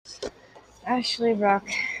Ashley Brock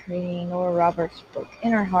reading Nora Roberts' book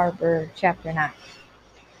Inner Harbor, Chapter 9.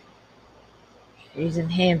 She's in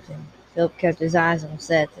Hampton. Philip kept his eyes on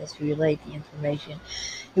Seth as he relayed the information.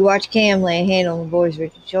 He watched Cam lay a hand on the boy's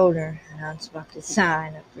rigid shoulder, an unspoken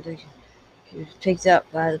sign of protection. She was picked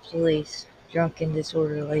up by the police, drunk in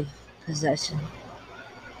disorderly possession.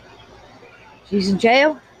 She's in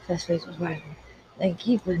jail? Seth's face was whitening. They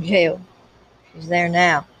keep her in jail. She's there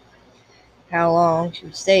now. How long she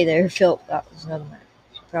would stay there, Philip thought was another matter.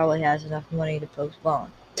 She probably has enough money to post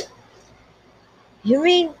bond. You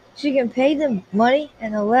mean she can pay them money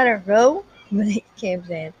and they'll let her go? Beneath Cam's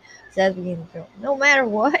hand, Seth began to feel. No matter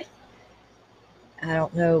what? I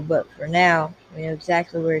don't know, but for now, we know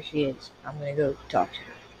exactly where she is. I'm gonna go talk to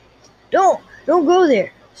her. Don't go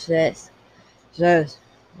there, Seth.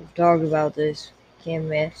 We've talked about this. Cam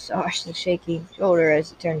massaged the shaking shoulder as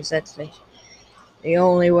he turned to Seth's face. The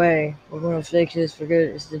only way we're gonna fix this for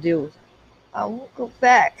good is to deal with it. I won't go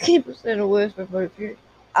back, he said in a whisper for the fury.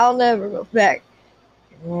 I'll never go back.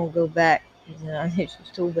 You won't go back. He said, I hitched his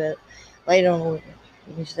tool belt. Laid on the window.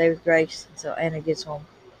 You can stay with Grace until Anna gets home.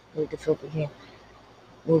 Look at Philip again.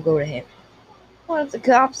 We'll go to him. What if the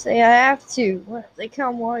cops say I have to? What if they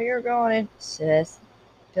come while you're gone? And Seth.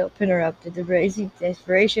 Philip interrupted the raising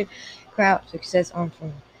desperation. Crouch took Seth's arm from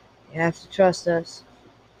him. You have to trust us.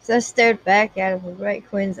 Seth stared back at him with Ray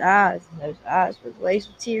Quinn's eyes, and those eyes were laced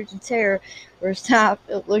with tears and terror. For his time,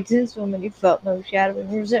 Philip looked into him, and he felt no shadow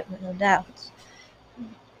of resentment, no doubts.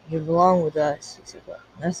 You belong with us, he said. Well,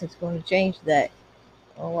 nothing's going to change that.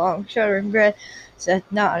 A long, shuddering breath,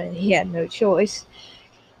 Seth nodded, and he had no choice.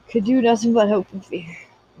 Could do nothing but hope and fear.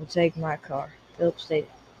 We'll take my car, Philip stated.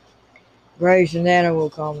 Grace and Anna will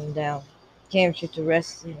calm them down. Cam took the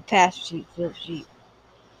rest in the passenger seat, Philip's Jeep.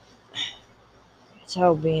 It's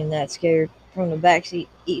hell being that scared. From the back seat,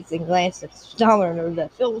 Ethan glanced at the speedometer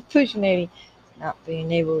that Phil was pushing at him, not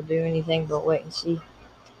being able to do anything but wait and see.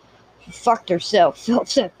 She fucked herself, Philip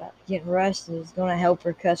said. Getting arrested is going to help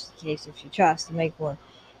her custody case if she tries to make one.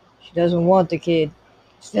 She doesn't want the kid.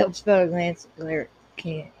 Philip spelled a glance at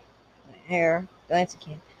Glance at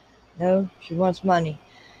Cam. No, she wants money.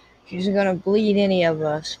 She isn't going to bleed any of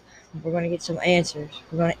us. We're going to get some answers.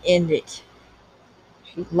 We're going to end it.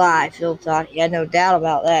 She'd lie, Phil thought. He had no doubt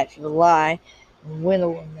about that. She would lie and win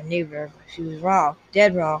and maneuver. But she was wrong,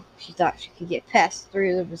 dead wrong. She thought she could get past the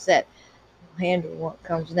three of them and said, we'll handle what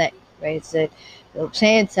comes next. Ray had said. Philip's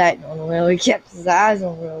hand tightened on the wheel. He kept his eyes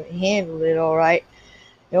on the road. He handled it all right.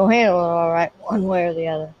 He'll handle it all right, one way or the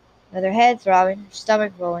other. With her head throbbing, her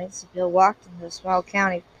stomach rolling, Sibyl walked into the small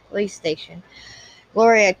county police station.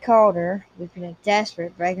 Gloria had called her, weeping and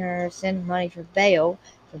desperate, begging her to send money for bail.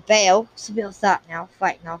 For bail, Sibyl thought now,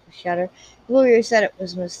 fighting off a shudder. Gloria said it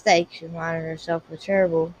was a mistake. She reminded herself of a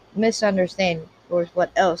terrible misunderstanding. Of course,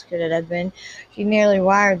 what else could it have been? She nearly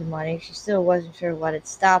wired the money. She still wasn't sure what had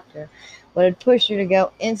stopped her, what had pushed her to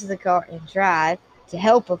go into the car and drive. To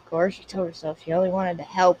help, of course. She told herself she only wanted to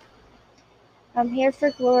help. I'm here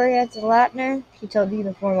for Gloria Delatner, she told the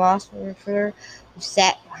uniformed officer who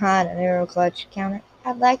sat behind a narrow clutch counter.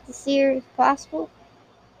 I'd like to see her if possible.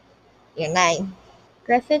 Your name?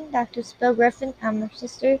 Griffin, Dr. Sibyl Griffin. I'm her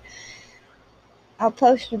sister. I'll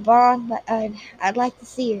post her bond, but I'd like to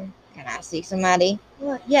see her. Can I see somebody?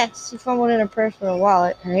 Well, yes. She fumbled in her purse for a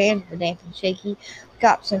wallet. Her hands were damp and shaky. The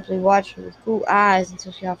cop simply watched her with cool eyes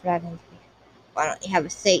until she offered identification. Why don't you have a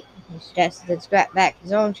seat? He suggested, then strapped back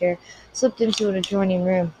his own chair, slipped into an adjoining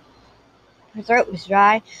room. Her throat was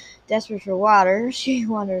dry. Desperate for water, she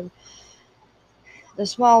wandered the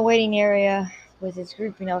small waiting area with its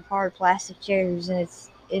grouping of hard plastic chairs and its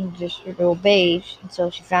indescribable beige until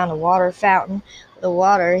she found a water fountain. The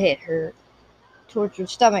water hit her tortured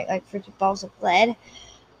stomach like frigid balls of lead.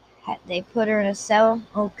 Had they put her in a cell?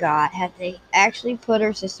 Oh, God, had they actually put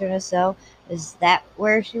her sister in a cell? Is that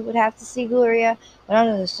where she would have to see Gloria? But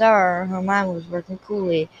under the sorrow, her mind was working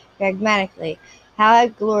coolly, pragmatically. How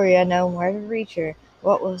had Gloria known where to reach her?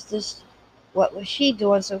 What was she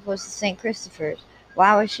doing so close to St. Christopher's?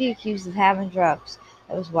 Why was she accused of having drugs?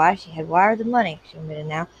 That was why she had wired the money, she admitted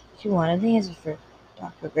now. She wanted the answer for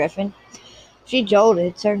Dr. Griffin. She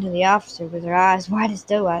jolted, turned to the officer with her eyes wide as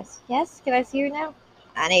doe eyes. Yes, can I see her now?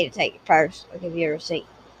 I need to take your purse. I'll give you a receipt.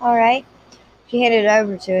 All right. She handed it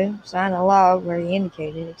over to him, signed a log where he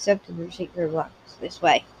indicated, accepted the receipt for her belongings. This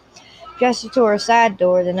way. Gestured toward a side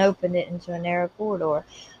door, then opened it into a narrow corridor.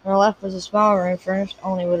 On the left was a small room, furnished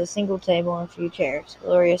only with a single table and a few chairs.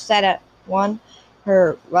 Gloria sat at one,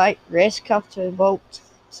 her right wrist cuffed to a bolt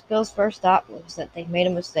Bill's first thought was that they'd made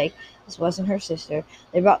a mistake. This wasn't her sister.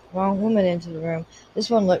 They brought the wrong woman into the room. This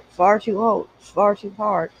one looked far too old, far too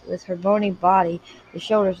hard, with her bony body, the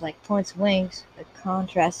shoulders like points of wings, the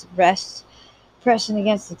contrasted breasts pressing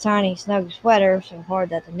against the tiny, snug sweater so hard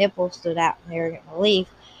that the nipples stood out in arrogant relief.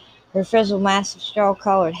 Her frizzled mass of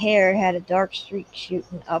straw-colored hair had a dark streak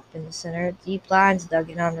shooting up in the center, deep lines dug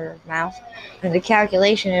in under her mouth, and the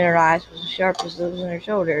calculation in her eyes was as sharp as those in her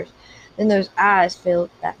shoulders. Then those eyes filled,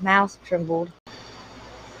 that mouth trembled.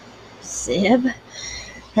 "Syb?"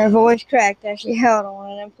 Her voice cracked as she held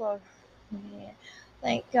on and implored. "Yeah,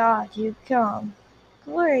 thank God you've come."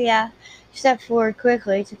 "Gloria!" She stepped forward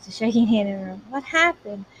quickly, took the shaking hand in her own. "What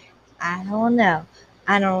happened?" "I don't know.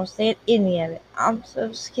 I don't understand any of it. I'm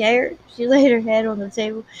so scared." She laid her head on the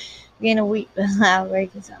table, began to weep with loud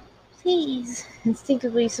breaking sobs. "Please."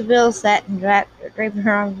 Instinctively, Sybil sat and draping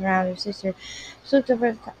her arms around her sister. She looked up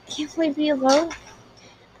at the top. "Can't we be alone?"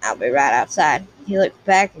 "I'll be right outside." He looked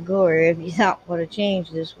back at Gloria. He thought what a change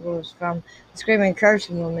this was from the screaming,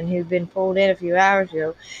 cursing woman who'd been pulled in a few hours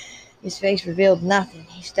ago. His face revealed nothing.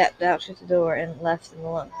 He stepped out, shut the door, and left them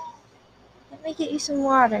alone. "Let me get you some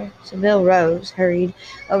water." Sybil rose, hurried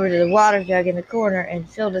over to the water jug in the corner, and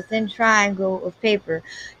filled a thin triangle of paper.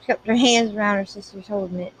 She kept her hands around her sister's,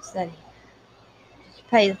 holding it steady. "Did you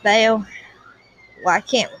pay the bail?" "Why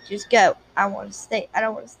can't we just go? I don't want to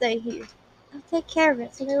stay here." "I'll take care of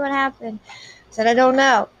it. Tell me what happened." I said, "I don't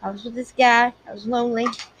know. I was with this guy. I was lonely."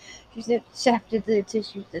 She shifted the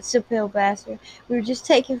tissue, the Sybil bastard. "We were just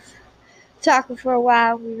talking for a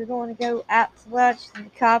while. We were going to go out to lunch, and the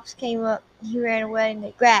cops came up. He ran away, and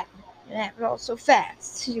they grabbed me. And it happened all so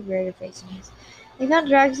fast." She buried her face in his. "They found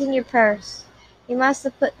drugs in your purse. You must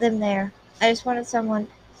have put them there. I just wanted someone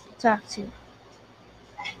to talk to."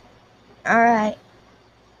 "All right.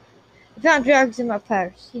 They found drugs in my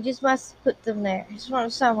purse. You just must have put them there. I just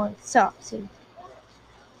wanted someone to talk to."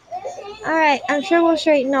 "All right. I'm sure we'll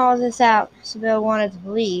straighten all this out." Sybil wanted to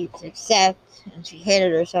believe, to accept, and she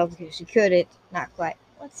hated herself because she couldn't. Not quite.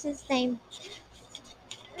 "What's his name?"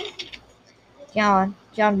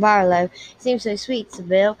 John Barlow. Seems so sweet,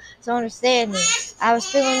 Sybil, so understanding. I was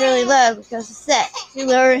feeling really low because of sex." She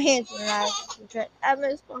lowered her hands in her eyes. "I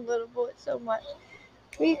miss my little boy so much."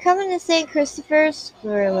 "Were you coming to St. Christopher's?"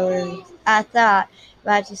 Gloria lowered. "I thought,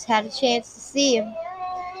 but I just had a chance to see him."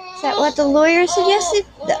 "Is that what the lawyer suggested?"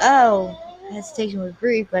 Hesitation was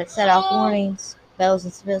brief, but it set off warnings, bells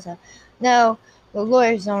in Sybil's head. "No, the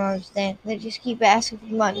lawyers don't understand. They just keep asking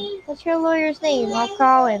for money." "What's your lawyer's name? I'll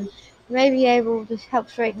call him. He may be able to help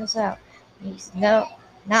straighten us out." He's no,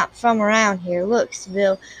 not from around here. Look,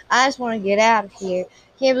 Sybil, I just want to get out of here.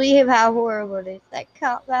 Can't believe how horrible it is. That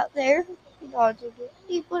cop out there,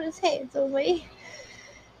 he put his hands on me."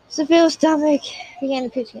 Sybil's stomach began to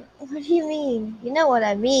pitch again. "What do you mean?" "You know what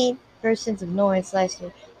I mean." First sense of annoyance sliced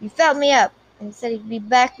her. "You felt me up, and he said he'd be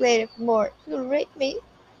back later for more. He's gonna rape me."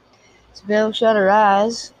 Sybil shut her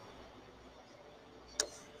eyes.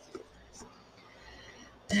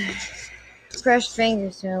 Crushed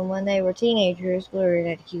fingers to him. When they were teenagers, Gloria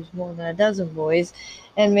had accused more than a dozen boys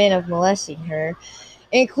and men of molesting her,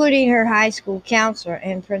 including her high school counselor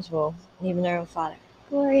and principal, and even their own father.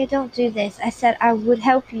 "Gloria, don't do this. I said I would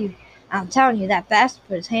help you. I'm telling you, that bastard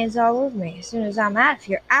put his hands all over me. As soon as I'm out of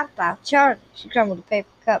here, I'll file Charlie." She crumbled the paper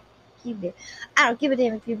cup. Keep it. "I don't give a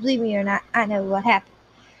damn if you believe me or not. I know what happened."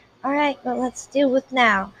 "All right, but let's deal with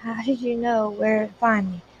now. How did you know where to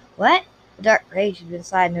find me?" "What?" A dark rage had been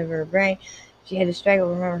sliding over her brain. She had to struggle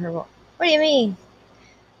to remember her voice. "What do you mean?"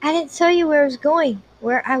 "I didn't tell you where I was going,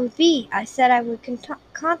 where I would be. I said I would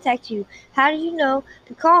contact you. How did you know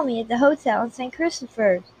to call me at the hotel in St.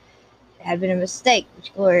 Christopher's?" It had been a mistake,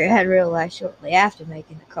 which Gloria had realized shortly after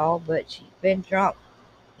making the call, but she'd been drunk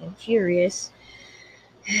and furious.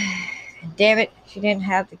 And damn it, she didn't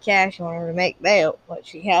have the cash on her to make bail. What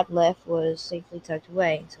she had left was safely tucked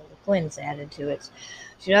away until the Quinns added to it.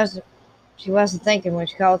 She wasn't thinking when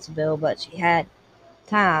she called Sybil, but she had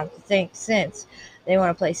time to think since they want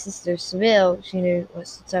to play Sister Sybil. She knew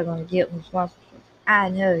what's to tug on the guilt and responsibility. "I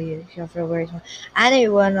know you," she felt very small. "I knew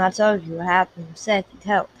you when I told you what happened with Seth. You'd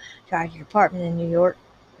help. Tried your apartment in New York,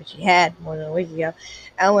 which you had more than a week ago.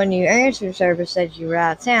 And when your answer service said you were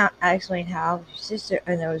out of town, I explained how I was your sister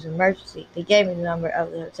and there was an emergency. They gave me the number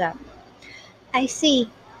of the hotel." "I see."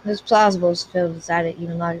 It was plausible, Sybil decided,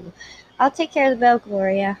 even logical. "I'll take care of the bill,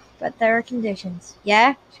 Gloria, but there are conditions."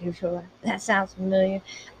 "Yeah?" She was sure. "That sounds familiar."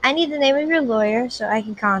 "I need the name of your lawyer so I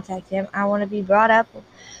can contact him. I want to be brought up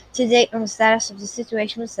to date on the status of the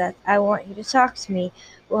situation with Seth. I want you to talk to me.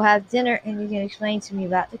 We'll have dinner and you can explain to me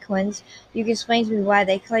about the Quinns. You can explain to me why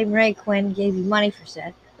they claim Ray Quinn gave you money for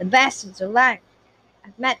Seth. The bastards are lying."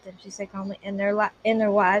 I've met them, she said calmly, and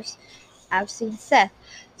their wives. I've seen Seth.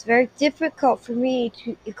 It's very difficult for me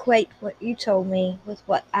to equate what you told me with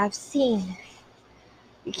what I've seen.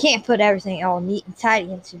 You can't put everything all neat and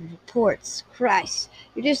tidy into reports. Christ,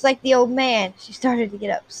 you're just like the old man. She started to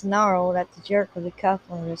get up, snarled at the jerk of the cuff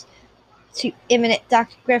on her wrist. To eminent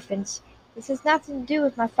Dr. Griffins. This has nothing to do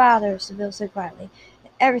with my father, Sybil said quietly.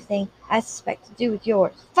 And everything, I suspect, to do with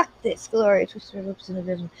yours. Fuck this, Gloria twisted her lips in a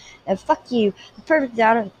vision. And fuck you, the perfect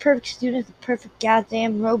daughter, the perfect student, the perfect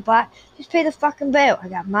goddamn robot. Just pay the fucking bill. I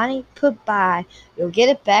got money put by. You'll get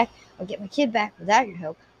it back. I'll get my kid back without your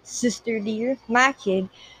help. Sister dear, my kid.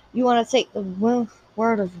 You want to take the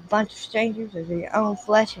word of a bunch of strangers over your own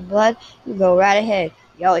flesh and blood? You go right ahead.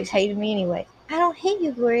 You always hated me anyway. I don't hate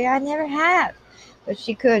you, Gloria. I never have. But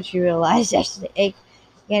she realized, after the ache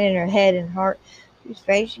again in her head and heart. She was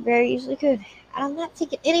afraid she very easily could. I'm not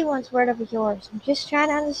taking anyone's word over yours. I'm just trying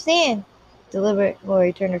to understand. Deliberate,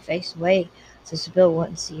 Gloria turned her face away so Sybil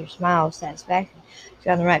wouldn't see her smile of satisfaction. She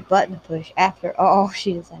found the right button to push. After all,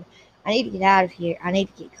 she decided, I need to get out of here. I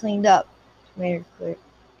need to get cleaned up. She made her clear,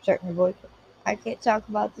 certain her voice. I can't talk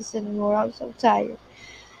about this anymore. I'm so tired.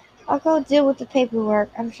 I'll go deal with the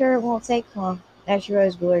paperwork. I'm sure it won't take long. As she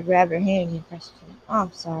rose, Gloria grabbed her hand and pressed it. Oh,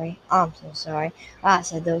 I'm sorry. I'm so sorry. I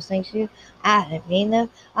said those things to you. I didn't mean them.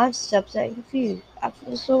 I'm just upset and confused. I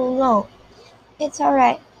feel so alone. It's all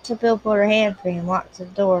right. Sybil put her hand free and walked to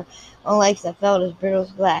the door on legs that felt as brittle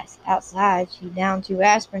as glass. Outside, she downed 2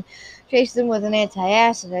 aspirin, traced them with an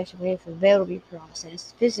antacid as she waited for the bail to be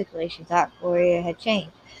processed. Physically, she thought Gloria had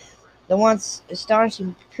changed. The once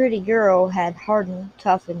astonishing pretty girl had hardened,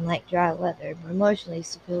 toughened like dry leather, but emotionally,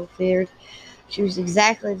 Sybil feared she was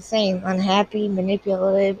exactly the same unhappy,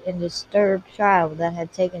 manipulative, and disturbed child that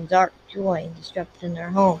had taken dark joy in disrupting their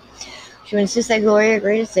home. She would insist that Gloria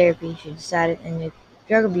agree to therapy, she decided, and if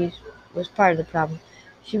drug abuse was part of the problem,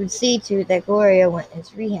 she would see to it that Gloria went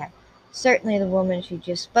into rehab. Certainly the woman she'd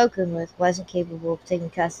just spoken with wasn't capable of taking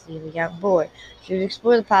custody of a young boy. She would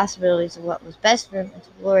explore the possibilities of what was best for him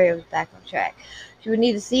until Gloria was back on track. She would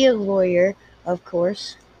need to see a lawyer, of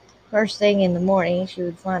course. First thing in the morning, she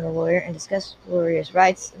would find a lawyer and discuss Gloria's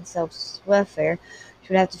rights and self-welfare.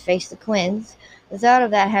 She would have to face the Quinns. The thought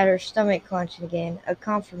of that had her stomach clenching again. A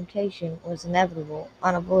confrontation was inevitable,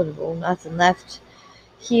 unavoidable. Nothing left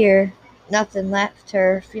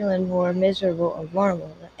her feeling more miserable or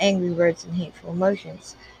vulnerable than angry words and hateful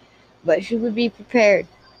emotions. But she would be prepared.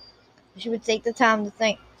 She would take the time to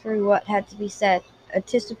think through what had to be said,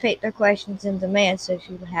 anticipate their questions and demands so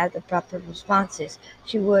she would have the proper responses.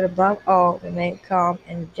 She would, above all, remain calm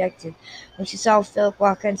and objective. When she saw Philip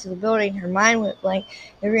walk into the building, her mind went blank.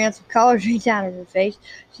 Every ounce of color drained out of her face.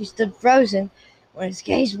 She stood frozen when his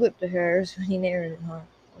gaze whipped to hers when he narrowed it hard.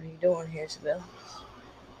 What are you doing here, Sybil?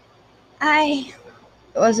 It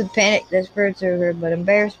wasn't panic that spread through her, but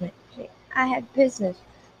embarrassment. I had business.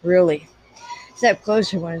 Really? He stepped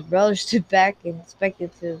closer when his brother stood back in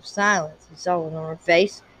speculative silence. He saw it on her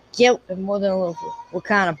face. Guilt and more than a little fear. What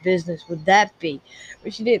kind of business would that be?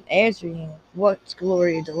 But she didn't answer him. What's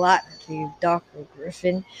Gloria Delightment to you, Dr.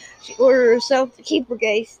 Griffin? She ordered herself to keep her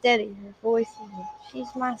gaze steady, her voice even.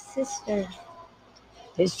 She's my sister.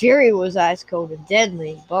 His fury was ice cold and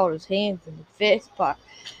deadly. He balled his hands into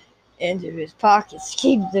his pockets to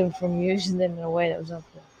keep them from using them in a way that was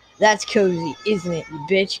unfair. That's cozy, isn't it, you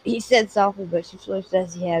bitch? He said softly, but she flushed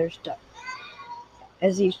as he had her stuck.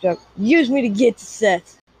 As he struck, use me to get to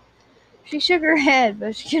Seth. She shook her head,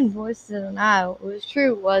 but she couldn't voice a denial. It was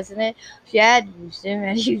true, wasn't it? She had used him,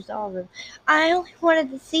 and used all of him. I only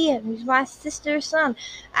wanted to see him. He's my sister's son.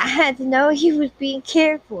 I had to know he was being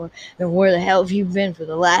cared for. Then where the hell have you been for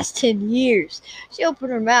the last 10 years? She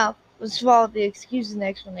opened her mouth, but swallowed the excuse and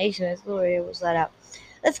explanation as Gloria was let out.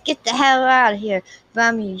 Let's get the hell out of here.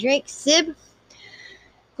 Buy me a drink, Sib.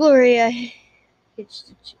 Gloria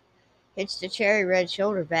hitched a cherry red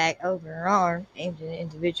shoulder bag over her arm, aimed at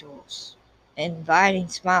individuals. An inviting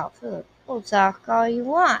smile. Philip, we'll talk all you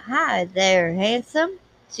want. Hi there, handsome.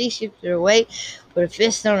 She shifted her weight, put a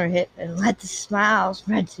fist on her hip, and let the smile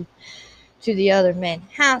spread to the other men.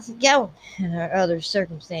 How's it going? In her other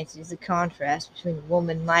circumstances, the contrast between the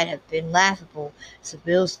woman might have been laughable.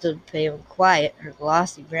 Sybil stood pale and quiet, her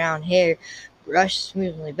glossy brown hair brushed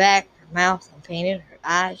smoothly back, her mouth unpainted, her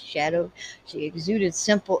eyes shadowed. She exuded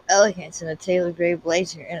simple elegance in a tailored gray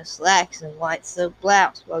blazer and a slacks and white silk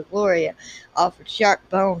blouse, while Gloria offered sharp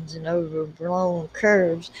bones and overblown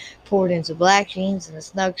curves poured into black jeans and a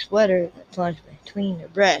snug sweater that plunged between her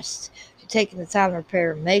breasts. Taking the time to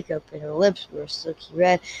repair her makeup, and her lips were a silky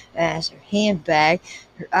red as her handbag.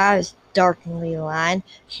 Her eyes darkeningly aligned.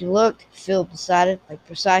 She looked, Philip decided, like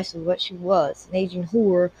precisely what she was, an aging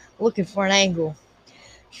whore looking for an angle.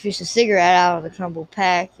 She fished a cigarette out of the crumpled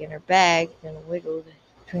pack in her bag, then wiggled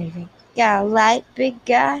between her fingers. Got a light, big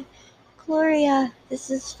guy? Gloria, this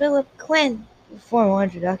is Philip Quinn. The formal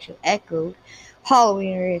introduction echoed, hollow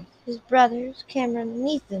in her ears. His brothers, Cameron and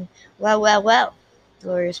Ethan. Well, well, well.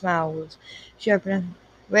 Gloria's smile was sharp enough.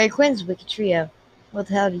 Ray Quinn's wicked trio. What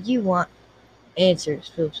the hell do you want? Answers,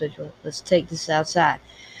 Philip said shortly. Let's take this outside.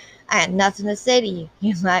 I had nothing to say to you.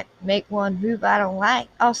 You might make one move I don't like.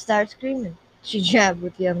 I'll start screaming. She jabbed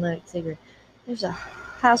with the unloaded cigarette. There's a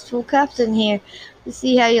house full of cops in here. We'll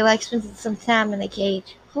see how you like spending some time in a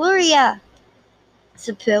cage. Gloria!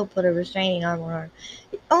 Sapil put a restraining arm on her.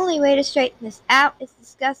 The only way to straighten this out is to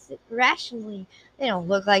discuss it rationally. They don't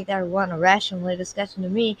look like they want a rational discussion to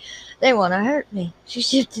me. They want to hurt me. She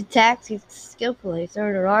shifted tactics skillfully,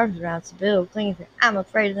 throwing her arms around Sapil, clinging to her. I'm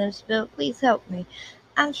afraid of them, Sapil. Please help me.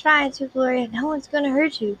 I'm trying to, Gloria. No one's going to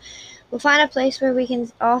hurt you. We'll find a place where we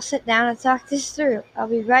can all sit down and talk this through. I'll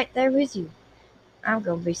be right there with you. I'm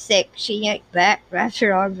going to be sick. She yanked back, wrapped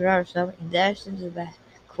her arms around her stomach, and dashed into the bath.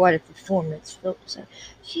 Quite a performance, Philip said.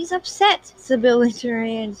 She's upset, Sybil linked her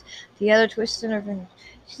hands, the other twisting her fingers.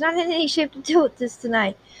 She's not in any shape to deal with this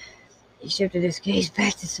tonight. He shifted his gaze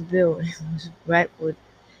back to Sybil, and it was Brightwood.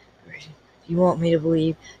 You want me to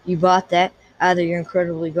believe you bought that? Either you're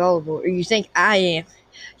incredibly gullible, or you think I am.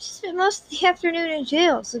 She spent most of the afternoon in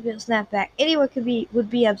jail, Sybil snapped back. Anyone would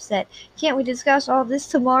be upset. Can't we discuss all this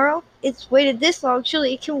tomorrow? It's waited this long.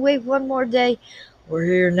 Surely it can wait one more day. We're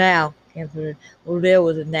here now, Cam put in. We'll deal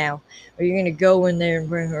with it now. Are you going to go in there and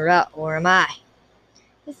bring her out, or am I?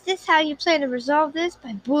 Is this how you plan to resolve this?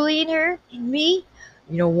 By bullying her and me?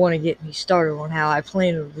 You don't want to get me started on how I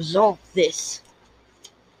plan to resolve this.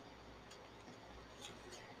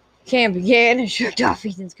 Cam began and shook off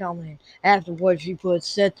Ethan's comment. After what she put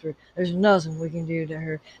said through, there's nothing we can do to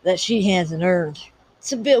her that she hasn't earned.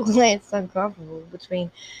 Sybil glanced uncomfortable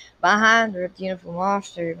behind her at the uniformed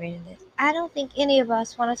officer, meaning that I don't think any of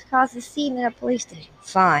us want to cause a scene in a police station.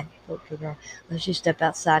 Fine, spoke the girl. Let's just step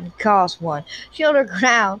outside and cause one. She held her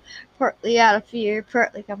ground, partly out of fear,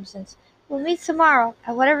 partly common sense. We'll meet tomorrow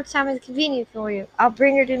at whatever time is convenient for you. I'll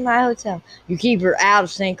bring her to my hotel. You keep her out of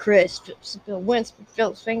St. Chris. Sybil winced, but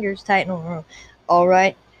Philip's fingers tightened on her own. All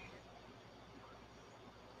right.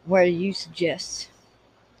 Where do you suggest?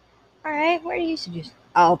 All right, where do you suggest?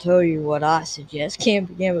 I'll tell you what I suggest. Cam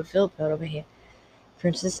began, but Philip held up a hand.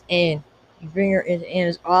 Princess Anne. You bring her into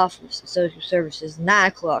Anna's office at social services 9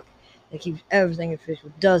 o'clock. That keeps everything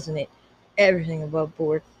official, doesn't it? Everything above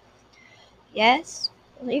board. Yes?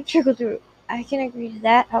 Leave trickle through. I can agree to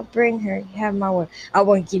that. I'll bring her. You have my word. I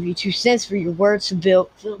won't give you 2 cents for your words, Sybil.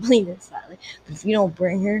 Philip leaned in slightly. But if you don't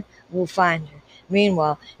bring her, we'll find her.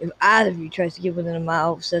 Meanwhile, if either of you tries to get within a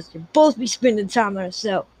mile of us, you'll both be spending time on a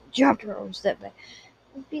cell. Dropped her own step back.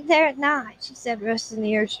 We'll be there at 9, she said, resting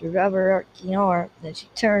the urge to rub her arcing arm. Then she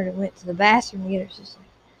turned and went to the bathroom to get her sister.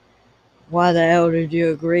 Why the hell did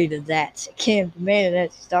you agree to that? Cam demanded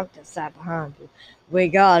as he stalked outside behind her. We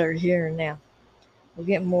got her here and now. We'll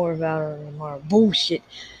get more about her tomorrow. Bullshit.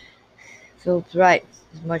 Philip's right.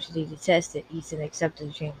 As much as he detested, Ethan accepted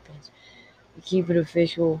the champions. We keep it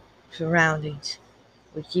official surroundings.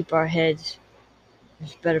 We keep our heads.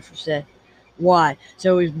 It's better for said. Why?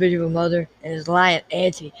 So his bitch of a mother and his lying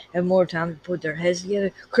auntie have more time to put their heads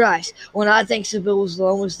together? Christ, when I think Sybil was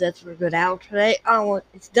almost death for a good hour today,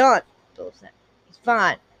 it's done. Philip said. It's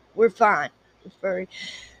fine. We're fine.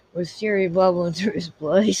 With fury bubbling through his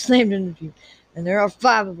blood, he slammed into the view. And there are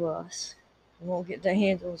 5 of us. We won't get their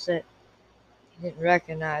hands on set. He didn't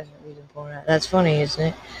recognize her, Ethan pointed out. That's funny, isn't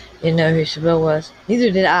it? Didn't know who Sybil was.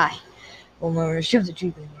 Neither did I. One moment, shove the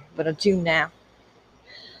truth in here, but I do now.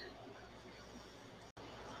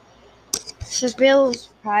 Sybil's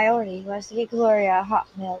priority was to get Gloria a hot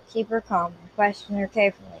milk, keep her calm, and question her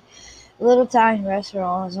carefully. The little tiny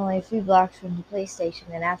restaurant was only a few blocks from the police station,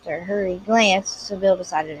 and after a hurried glance, Sybil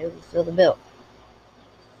decided it would fill the bill.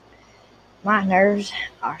 My nerves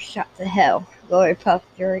are shot to hell. Gloria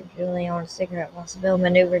puffed jerkily on a cigarette while Sybil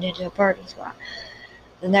maneuvered into a parking spot.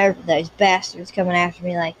 The nerve of those bastards coming after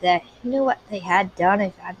me like that. You know what they had done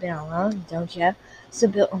if I'd been alone, don't you?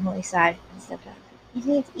 Sybil only sighed and stepped out. You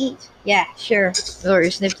need to eat. Yeah, sure. Gloria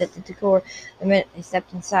sniffed at the decor the minute they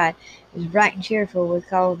stepped inside. It was bright and cheerful with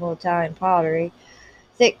colorful Italian pottery,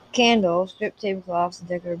 thick candles, stripped tablecloths, and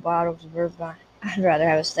decorative bottles of herb wine. I'd rather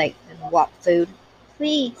have a steak than wop food.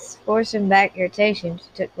 Please, forcing back irritation, she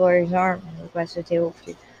took Gloria's arm and requested a table for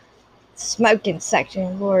 2. Smoking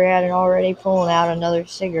section, Gloria had already pulling out another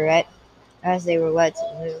cigarette as they were led to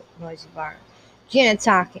the noisy bar. Gin and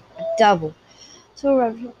tonic, a double. So,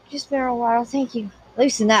 Reverend, just been a while, thank you.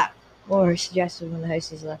 Loosen up, Laura suggested when the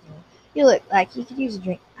hostess left him. You look like you could use a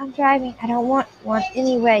drink. I'm driving. I don't want one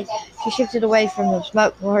anyway. She shifted away from the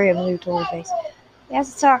smoke. Gloria moved toward her face. We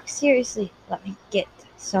have to talk seriously. Let me get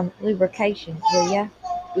some lubrication, will ya?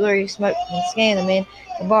 Gloria smoked and scanned the men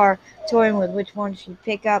at the bar, toying with which one she'd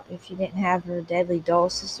pick up if she didn't have her deadly dull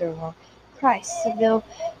sister-in-law. Christ, Sybil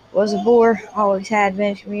was a bore, always had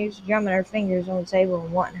been. She mused, drumming her fingers on the table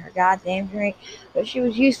and wanting her goddamn drink. But she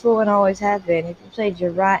was useful and always had been. If you played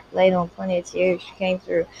your right, laid on plenty of tears, she came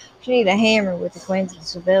through. She needed a hammer with the Queens, and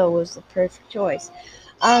Sybil was the perfect choice.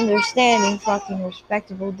 Understanding, fucking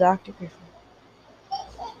respectable Dr. Griffin.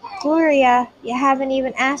 Gloria, you haven't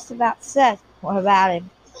even asked about Seth. What about him?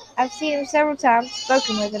 I've seen him several times,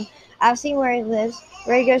 spoken with him. I've seen where he lives,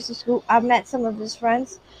 where he goes to school. I've met some of his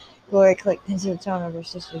friends. Gloria clicked into the tone of her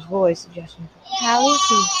sister's voice, suggesting, how is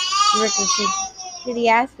he? Rick said, did he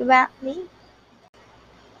ask about me?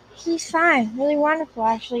 He's fine, really wonderful,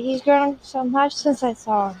 actually. He's grown so much since I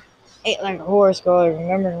saw him. Ate like a horse, Gloria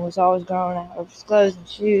remembered, and was always growing out of his clothes and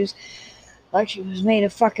shoes, like she was made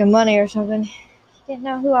of fucking money or something. He didn't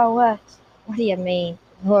know who I was. What do you mean?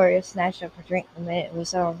 Gloria snatched up her drink the minute it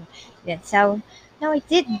was over. You didn't tell him? No, he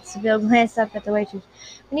didn't. Sybil glanced up at the waitress.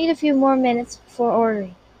 We need a few more minutes before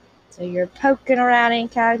ordering. So you're poking around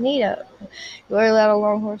incognito. Gloria let a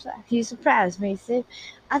long horse laugh. You surprised me, Sid.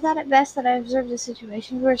 I thought it best that I observed the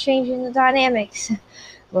situation. We're changing the dynamics.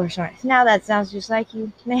 Gloria smiled. Now that sounds just like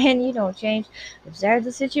you. Man, you don't change. Observe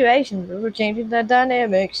the situation, but we're changing the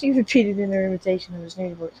dynamics. She repeated in her imitation of his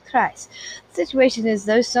new voice. Christ. The situation is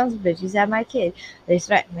those sons of bitches have my kid. They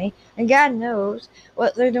threaten me, and God knows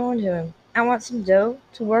what they're doing to him. I want some dough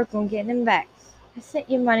to work on getting him back. I sent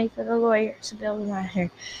you money for the lawyer, Sybil reminded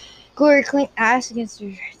her. Gloria clinked ice against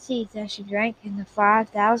her teeth as she drank, and the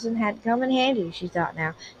 5,000 had come in handy, she thought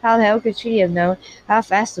now. How the hell could she have known how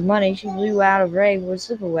fast the money she blew out of Ray would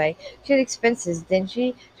slip away? She had expenses, didn't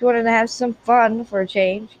she? She wanted to have some fun for a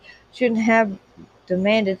change. Shouldn't have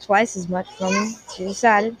demanded twice as much from him, she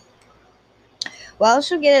decided. Well,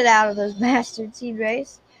 she'll get it out of those bastards, he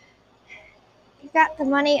raced. You got the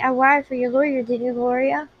money I wired for your lawyer, didn't you,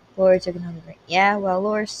 Gloria? Gloria took another drink. Yeah, well,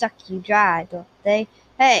 lawyers suck you dry, don't they?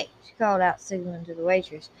 Hey, she called out, signaling to the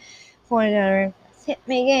waitress, pointing at her. Hit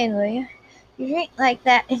me again, will you? You drink like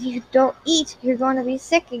that and you don't eat, you're going to be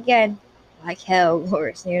sick again. Like hell,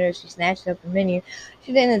 Gloria sneered as she snatched up the menu.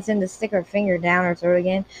 She didn't intend to stick her finger down her throat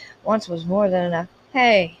again. Once was more than enough.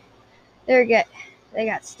 Hey, they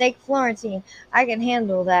got steak Florentine. I can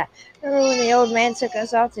handle that. Remember when the old man took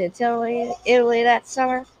us off to Italy that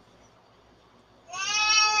summer?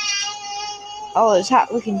 All those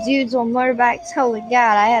hot-looking dudes on motorbikes. Holy God,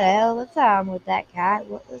 I had a hell of a time with that guy.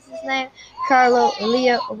 What was his name? Carlo or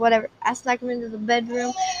Leo or whatever. I snuck him into the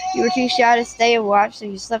bedroom. You were too shy to stay and watch, so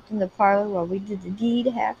you slept in the parlor while we did the deed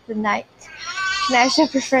half the night. Snatched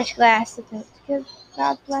up her fresh glass of it. Good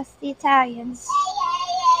God bless the Italians.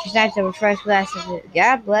 She snatched up a fresh glass of it.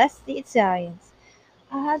 God bless the Italians.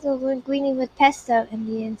 I'll have the linguine with pesto and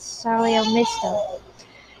the insalio misto.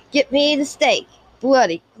 Get me the steak.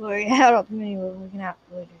 Bloody. Gloria held up the menu looking out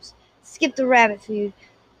for waiters. Skip the rabbit food.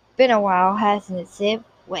 Been a while, hasn't it, Sib?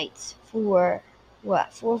 Wait, for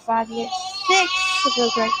what, 4 or 5 years? 6,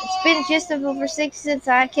 It's been just over 6 since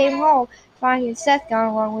I came home, finding Seth gone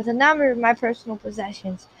along with a number of my personal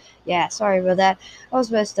possessions. Yeah, sorry about that. I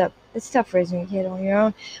was messed up. It's tough raising a kid on your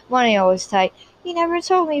own. Money always tight. He never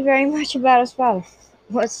told me very much about his father.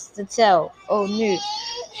 What's to tell? Old news.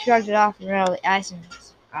 Shrugged it off and rattled the icing.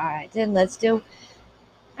 Alright, then let's do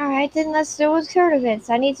with current events.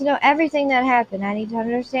 I need to know everything that happened. I need to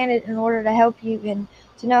understand it in order to help you and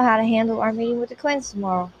to know how to handle our meeting with the Quins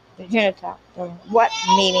tomorrow. Virginia talked. What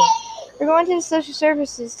meeting? We're going to the social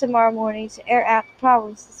services tomorrow morning to air out the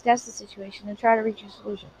problems, discuss the situation, and try to reach a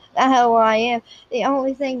solution. The hell I am. The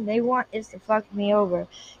only thing they want is to fuck me over.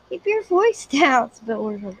 Keep your voice down, Bill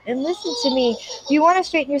ordered, and listen to me. If you want to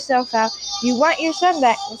straighten yourself out, you want your son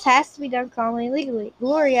back. This has to be done calmly and legally.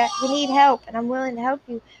 Gloria, you need help, and I'm willing to help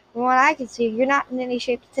you. From what I can see, you're not in any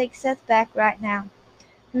shape to take Seth back right now.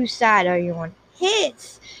 Whose side are you on?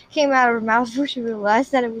 His! Came out of her mouth before she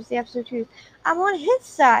realized that it was the absolute truth. I'm on his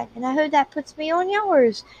side, and I hope that puts me on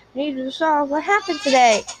yours. We need to resolve what happened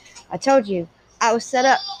today. I told you, I was set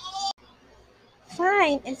up.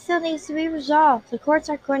 Fine, it still needs to be resolved. The courts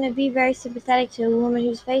aren't going to be very sympathetic to a woman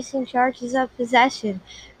who's facing charges of possession.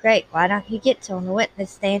 Great, why don't you get on the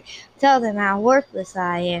witness stand? Tell them how worthless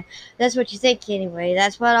I am. That's what you think anyway.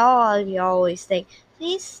 That's what all of you always think.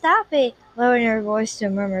 Please stop it. Lowering her voice to a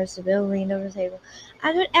murmur, Sybil leaned over the table.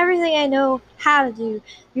 I'm doing everything I know how to do.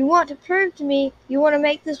 You want to prove to me you want to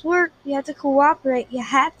make this work. You have to cooperate. You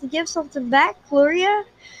have to give something back, Gloria.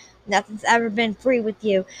 Nothing's ever been free with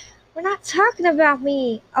you. We're not talking about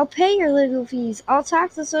me. I'll pay your legal fees. I'll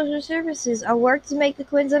talk to social services. I'll work to make the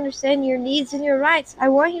Quinns understand your needs and your rights. I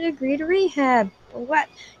want you to agree to rehab. But what?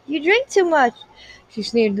 You drink too much. She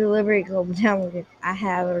sneered deliberately, global downward. I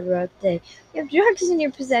have a rough day. You have drugs in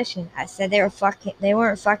your possession. I said they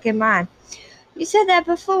weren't fucking mine. You said that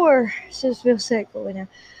before, says Bill sickly now.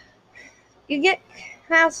 You get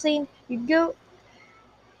counseling, you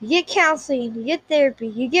get counseling, you get therapy,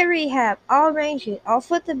 you get rehab. I'll arrange it. I'll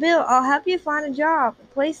foot the bill. I'll help you find a job, a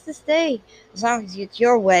place to stay. As long as it's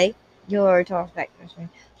your way. You'll already talk back to me.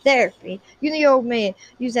 Therapy. You're the old man.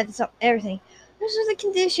 Use that to solve everything. Those are the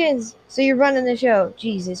conditions. So you're running the show.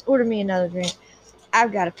 Jesus, order me another drink.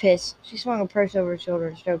 I've got to piss. She swung her purse over her shoulder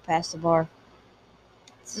and strode past the bar.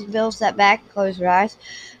 Mrs. Bill sat back and closed her eyes.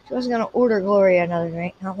 She wasn't going to order Gloria another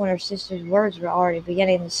drink, not when her sister's words were already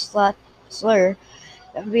beginning to slur.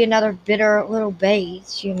 That would be another bitter little bathe,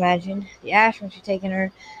 she imagined. The aspirin she'd taken her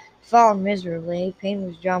had fallen miserably. Pain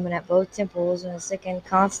was drumming at both temples in a sickened,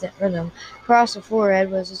 constant rhythm. Across the forehead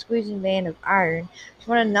was a squeezing band of iron. She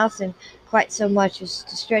wanted nothing quite so much as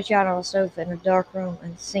to stretch out on a sofa in a dark room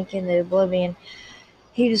and sink into oblivion.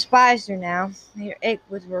 He despised her now. He ached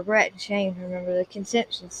with regret and shame to remember the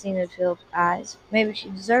contempt she'd seen in Phil's eyes. Maybe she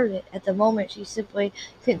deserved it. At the moment she simply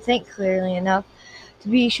couldn't think clearly enough to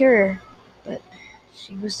be sure. But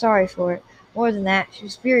she was sorry for it. More than that, she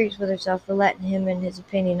was furious with herself for letting him and his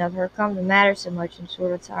opinion of her come to matter so much in so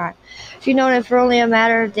short a time. She'd known it for only a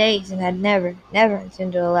matter of days, and had never, never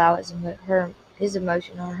intended to allow his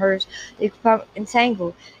emotion or hers to become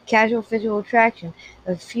entangled. Casual physical attraction,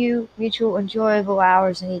 a few mutual enjoyable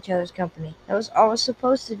hours in each other's company. That was all it was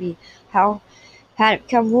supposed to be. How had it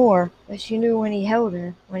become more? But she knew when he held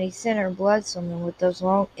her, when he sent her blood swimming with those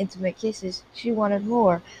long, intimate kisses, she wanted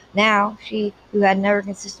more. Now, she, who had never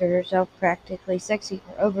considered herself practically sexy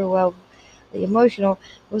or overwhelmingly emotional,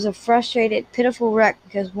 was a frustrated, pitiful wreck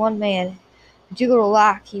because one man jiggled a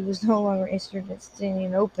lock he was no longer interested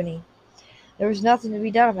in opening. There was nothing to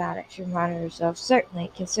be done about it, she reminded herself.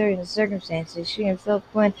 Certainly, considering the circumstances, she and Philip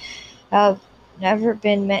Quinn have never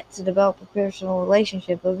been meant to develop a personal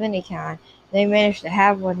relationship of any kind. If they managed to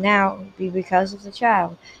have one now, it would be because of the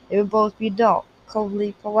child. They would both be dull,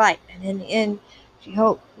 coldly polite, and in the end, she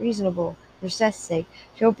hoped, reasonable. For Seth's sake,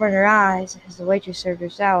 she opened her eyes as the waitress served her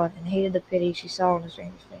salad, and hated the pity she saw on the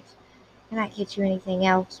stranger's face. Can I get you anything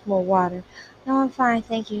else? More water? No, I'm fine,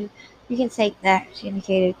 thank you. You can take that, she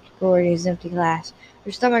indicated Gloria's empty glass.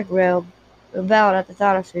 Her stomach rebelled at the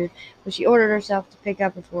thought of food, but she ordered herself to pick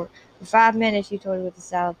up a fork. For 5 minutes she toyed with the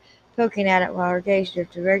salad, poking at it while her gaze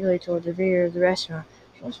drifted regularly toward the rear of the restaurant.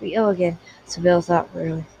 She must be ill again, Sybil thought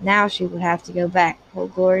wearily. Now she would have to go back,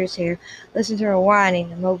 hold Gloria's hair, listen to her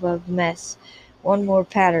whining and mope of the mess. One more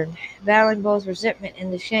pattern. Battling both resentment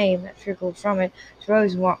and the shame that trickled from it, she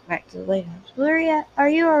rose and walked back to the lighthouse. Gloria, are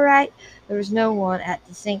you all right? There was no one at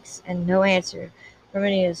the sinks and no answer from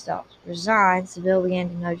any of the stalls. Resigned, Sybil began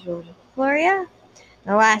to nudge Georgia. Gloria?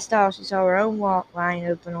 In the last stall, she saw her own wallet lying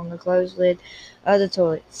open on the closed lid of the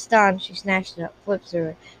toilet. Stunned, she snatched it up, flipped through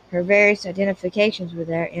it. Her various identifications were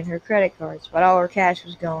there, and her credit cards, but all her cash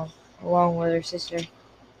was gone, along with her sister.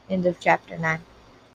 End of chapter 9.